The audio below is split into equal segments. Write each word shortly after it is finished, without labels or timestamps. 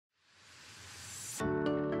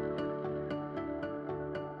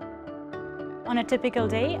On a typical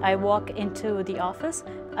day, I walk into the office,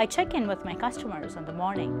 I check in with my customers in the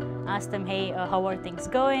morning, ask them, hey, how are things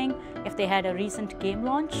going? If they had a recent game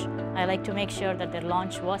launch, I like to make sure that their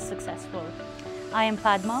launch was successful. I am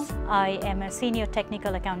Padma. I am a Senior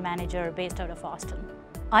Technical Account Manager based out of Austin.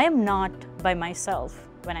 I am not by myself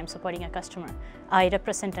when I'm supporting a customer. I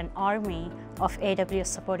represent an army of AWS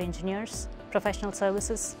support engineers, professional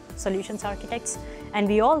services, solutions architects, and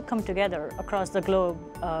we all come together across the globe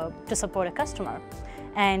to support a customer.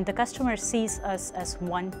 And the customer sees us as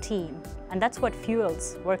one team, and that's what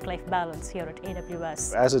fuels work-life balance here at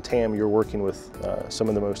AWS. As a TAM, you're working with some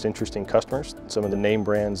of the most interesting customers, some of the name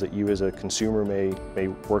brands that you as a consumer may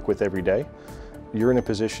work with every day. You're in a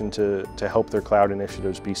position to help their cloud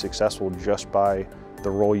initiatives be successful just by the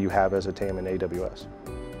role you have as a TAM in AWS.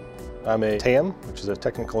 I'm a TAM, which is a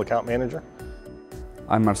Technical Account Manager.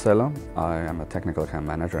 I'm Marcelo. I am a Technical Account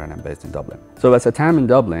Manager and I'm based in Dublin. So as a TAM in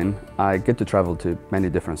Dublin, I get to travel to many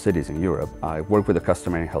different cities in Europe. I work with a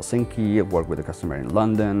customer in Helsinki, I've worked with a customer in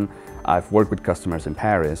London, I've worked with customers in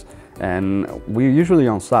Paris, and we're usually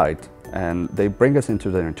on site and they bring us into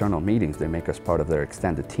their internal meetings. They make us part of their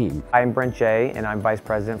extended team. I'm Brent Jay and I'm Vice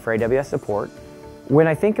President for AWS Support. When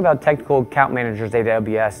I think about technical account managers at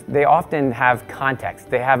AWS, they often have context.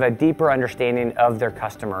 They have a deeper understanding of their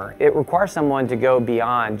customer. It requires someone to go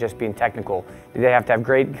beyond just being technical. They have to have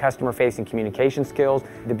great customer-facing communication skills,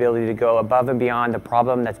 the ability to go above and beyond the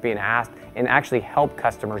problem that's being asked, and actually help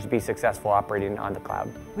customers be successful operating on the cloud.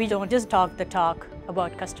 We don't just talk the talk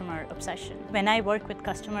about customer obsession. When I work with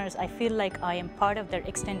customers, I feel like I am part of their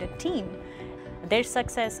extended team. Their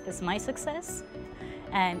success is my success,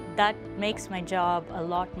 and that makes my job a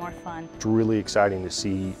lot more fun. It's really exciting to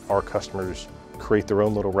see our customers create their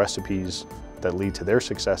own little recipes that lead to their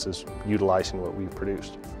successes utilizing what we've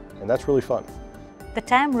produced. And that's really fun. The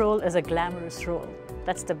TAM role is a glamorous role.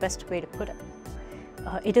 That's the best way to put it.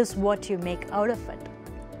 It is what you make out of it.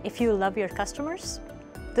 If you love your customers,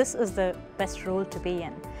 this is the best role to be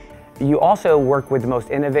in. You also work with the most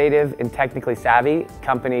innovative and technically savvy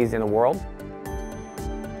companies in the world.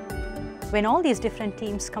 When all these different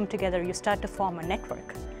teams come together, you start to form a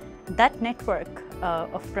network. That network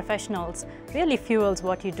of professionals really fuels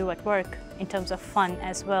what you do at work in terms of fun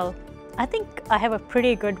as well. I think I have a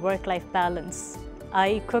pretty good work-life balance.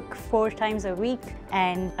 I cook 4 times a week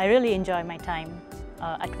and I really enjoy my time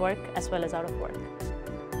at work as well as out of work.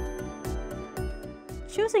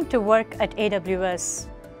 Choosing to work at AWS,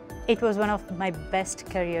 it was one of my best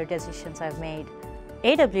career decisions I've made.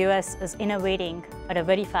 AWS is innovating at a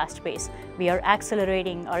very fast pace. We are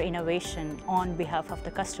accelerating our innovation on behalf of the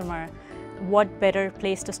customer. What better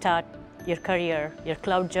place to start your career, your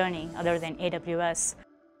cloud journey, other than AWS?